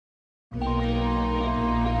Hey,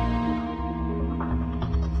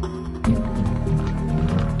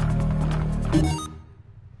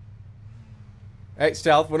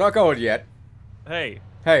 Stealth, we're not going yet. Hey.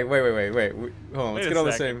 Hey, wait. Hold on, let's Wait get a on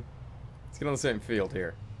the second. let's get on the same field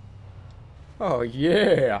here. Oh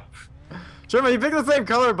yeah. Jeremy, you picked the same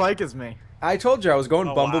color bike as me. I told you I was going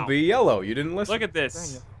Oh, Bumblebee wow. yellow. You didn't listen. Look at Dang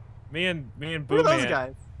this. it. Me and Look Boo at those Man.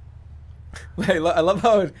 guys. Hey, I love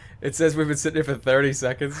how it says we've been sitting here for 30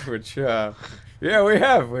 seconds, which, yeah, we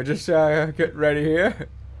have. We're just getting ready here.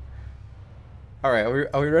 All right,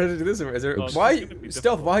 are we ready to do this? Is there? Oh, this Why, is gonna be Stealth?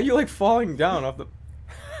 difficult. Why are you like falling down off the?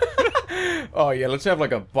 Oh yeah, let's have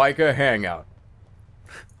like a biker hangout.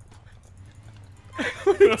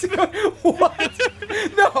 What are you doing? What?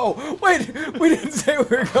 No, wait. We didn't say we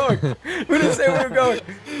were going. We didn't say we were going.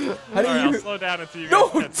 How do Alright, you? I'll slow down until you No,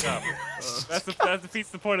 guys catch up. That defeats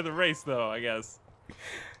the point of the race, though, I guess.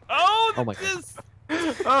 Oh, Oh my this!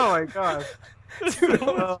 Oh my god. Dude,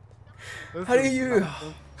 This how do is you?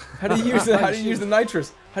 something. How do you use the? How do you use the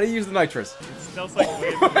nitrous? How do you use the nitrous? Stealth's like way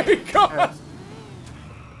in Oh the my lead. god!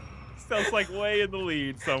 Stealth's like way in the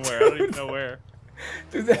lead somewhere. I don't even know where.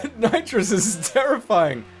 Dude, that nitrous is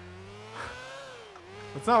terrifying.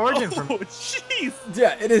 It's not working for Oh, me. jeez!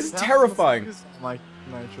 Yeah, it is terrifying. Like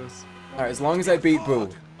nitrous. Alright, as long as I beat Boo,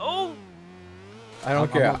 Oh! I don't I'm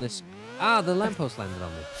care. on this. Ah, the lamppost landed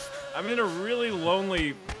on me. I'm in a really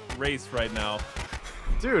lonely race right now.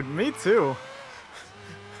 Dude, me too.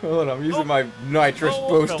 Hold on, I'm using my nitrous Oh,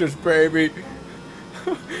 boosters, baby.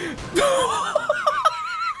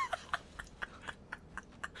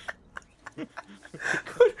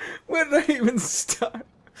 Where did I even start?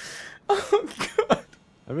 Oh god.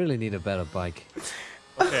 I really need a better bike.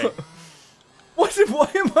 Okay. Why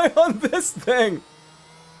am I on this thing?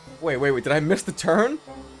 Wait, did I miss the turn?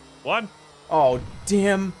 One. Oh,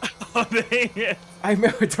 damn. Oh, dang it. I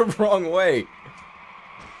went the wrong way.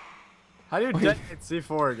 How do you Wait. detonate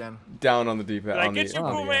C4 again? Down on the D-pad. Did I get you,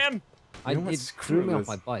 Boo Man? I, You know what? it Screw threw me off this.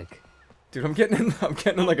 my bike. Dude, I'm getting in like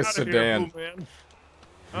a Outta here, sedan. Boo Man.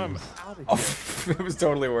 I'm Out of Oh, here. it was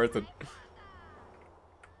totally worth it.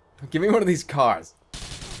 Give me one of these cars.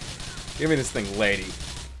 Give me this thing, lady.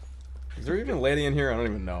 Is there even a lady in here? I don't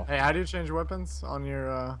even know. Hey, how do you change weapons on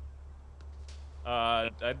your, I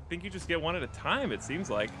think you just get one at a time, it seems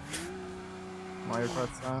like. Mario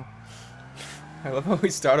Kart style? I love how we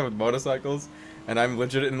started with motorcycles, and I'm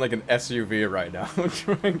legit in like an SUV right now,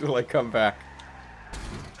 trying to like come back.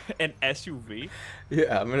 An SUV?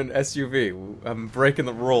 Yeah, I'm in an SUV. I'm breaking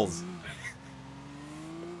the rules.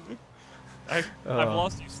 I've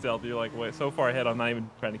lost you, Stealth. You're like, wait, so far ahead, I'm not even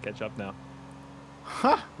trying to catch up now.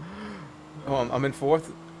 Oh, I'm in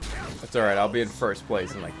fourth? That's alright, I'll be in first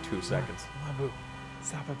place in like 2 seconds. Come on, Boo.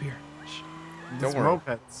 Stop up here. Shh. This Don't worry.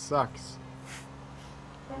 moped sucks.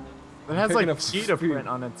 It has picking like up cheetah speed. print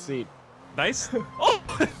on its seat. Nice. Oh!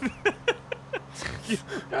 You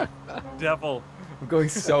devil. I'm going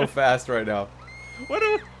so fast right now.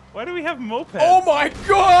 Why do we have mopeds? Oh my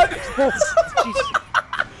god!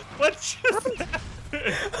 What just happened?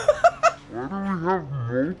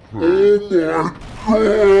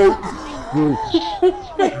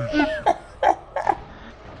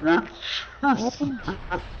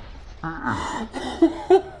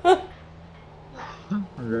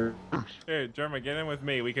 Hey, Jeremy, get in with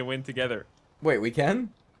me. We can win together. Wait, we can?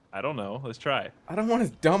 I don't know. Let's try. I don't want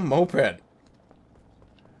his dumb moped.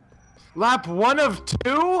 Lap 1 of 2?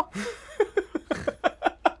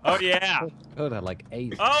 Oh, yeah. God, I had like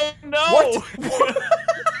 8. Oh, no! What?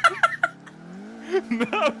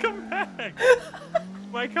 No, come back!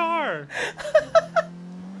 My car!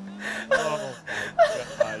 Oh, my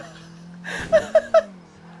gosh.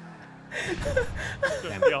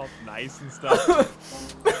 Should be all nice and stuff.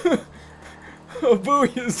 Oh, Boo,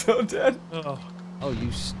 you're so dead. Oh. Oh,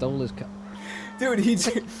 you stole his car. Dude, he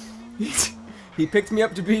picked me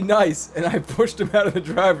up to be nice, and I pushed him out of the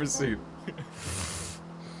driver's seat.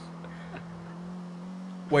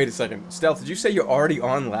 Wait a second. Stealth, did you say you're already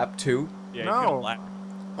on lap 2? Yeah, No. you can laugh.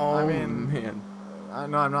 Oh, I mean- man.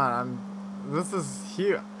 No, I'm not. This is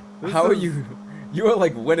here. How are you? You are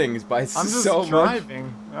like winning by I'm just so much.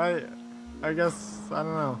 driving. I guess, I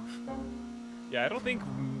don't know. Yeah, I don't think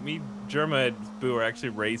me, Jerma, and Boo are actually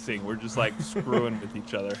racing. We're just like screwing with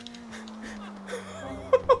each other.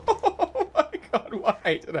 Oh my god, why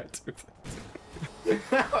did I do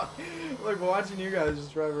that? Look, watching you guys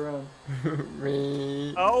just drive around.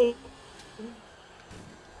 Me. Oh!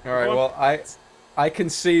 Alright, well, I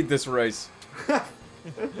concede this race.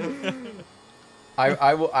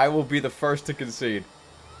 I will be the first to concede.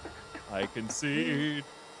 I concede.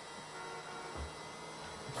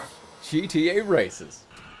 GTA races.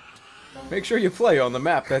 Make sure you play on the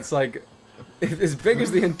map that's like as big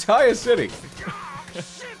as the entire city.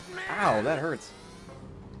 Ow, that hurts.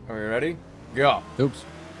 Are we ready? Go. Oops.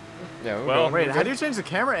 Yeah. We're Well, going. Wait, how do you change the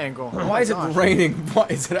camera angle? Oh Why my is it gosh. raining? Why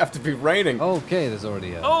does it have to be raining? Okay, there's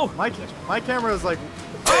already a. Oh! My camera is like.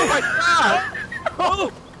 Oh my god!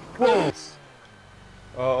 Oh! Whoa!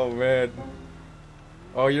 Oh man.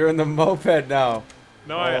 Oh, you're in the moped now.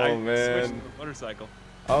 No, Oh, I man. switched to the motorcycle.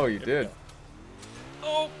 Oh, you did.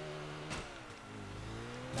 Oh!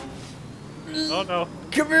 Oh no.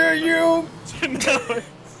 Come here, you! No.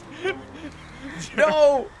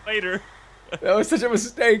 No! Later. That was such a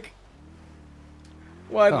mistake.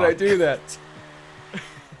 Why did Oh. I do that?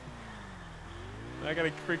 I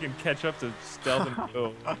gotta freaking catch up to stealth and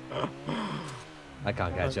go. I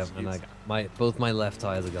can't catch Oh, up, and jeez. both my left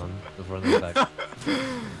tires are gone. The front and the back.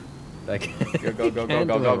 Go, go, go, go,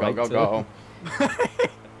 go, go, go, go, go.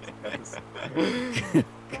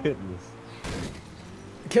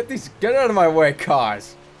 Goodness. Get out of my way,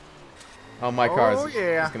 cars. Oh, my car Oh, is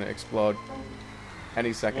yeah. gonna explode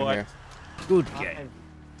any second What? here. Good game.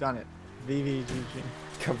 I've done it. VVGG.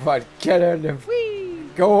 Come on, get in there.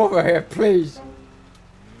 Go over here, please.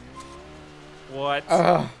 What?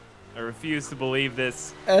 Uh, I refuse to believe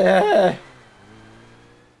this. Alright,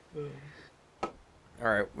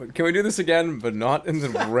 can we do this again, but not in the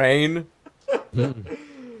rain?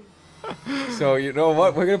 So, you know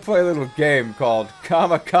what? We're gonna play a little game called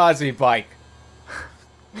Kamikaze Bike.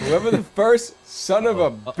 Whoever the first son of a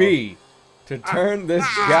bee to turn this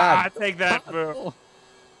god... Take that, bro.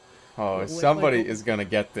 Oh, somebody is gonna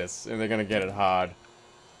get this, and they're gonna get it hard.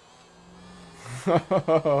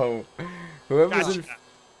 Whoever's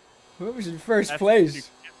in first That's place. what you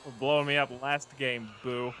get for blowing me up last game,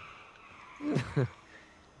 boo.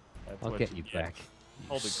 That's I'll what get you back.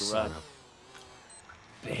 Hold you a son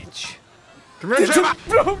grudge. of a bitch. Come here, Gemma!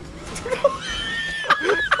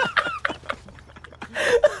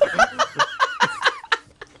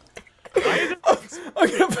 I'm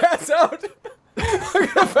gonna pass out. I'm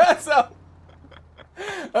gonna pass out.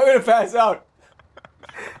 I'm gonna pass out.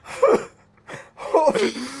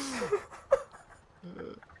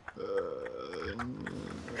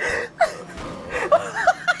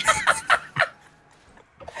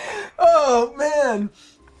 Oh man.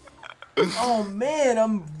 Oh man,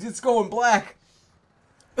 I'm just going black.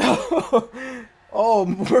 Oh,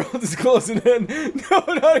 world is closing in. No,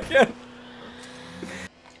 not again.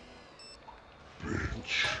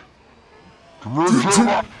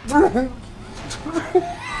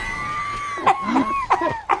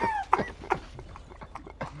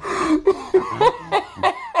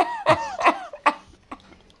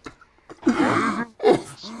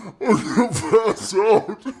 Pass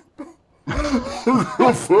out.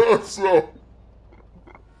 Pass out.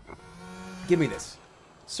 Give me this.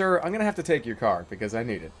 Sir, I'm gonna have to take your car because I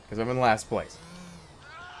need it, because I'm in last place.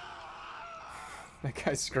 That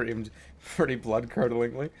guy screamed pretty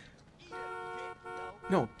blood-curdlingly.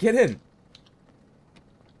 No, get in!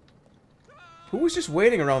 Who was just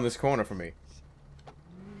waiting around this corner for me?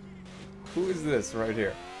 Who is this right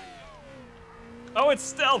here? Oh, it's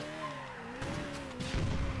stealth.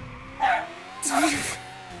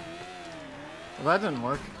 Well, that didn't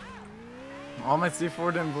work. All my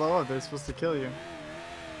C4 didn't blow up. They're supposed to kill you.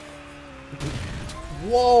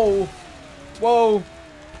 Whoa! Whoa!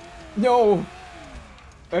 No!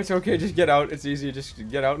 It's okay, just get out. It's easy, just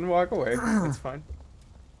get out and walk away. It's fine.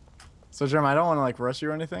 So, Jeremy, I don't want to like rush you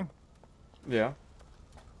or anything, Yeah.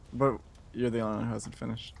 but you're the only one who hasn't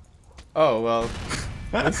finished. Oh, well,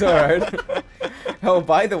 that's alright. Oh,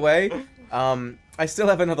 by the way, I still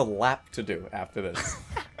have another lap to do after this.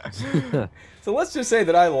 So let's just say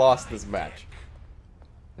that I lost this match.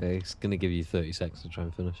 It's gonna give you 30 seconds to try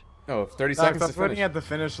and finish. Oh, 30 No, 'cause seconds I to was waiting finish. at the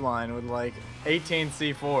finish line with like 18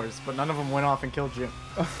 C4s, but none of them went off and killed you.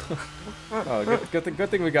 Oh, good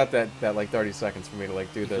thing we got that like 30 seconds for me to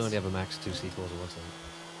like do You can only this. have a max 2 C4s at once.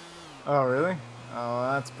 Oh, really?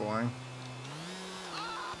 Oh, that's boring.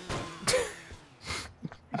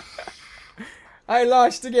 I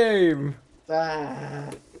lost the game!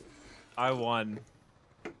 I won.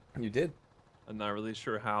 You did. I'm not really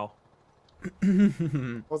sure how.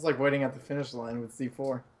 I was like waiting at the finish line with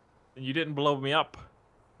C4. And you didn't blow me up.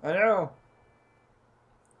 I know.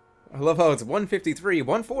 I love how it's 153,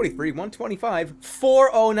 143, 125,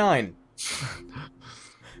 409.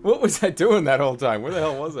 What was I doing that whole time? Where the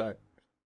hell was I?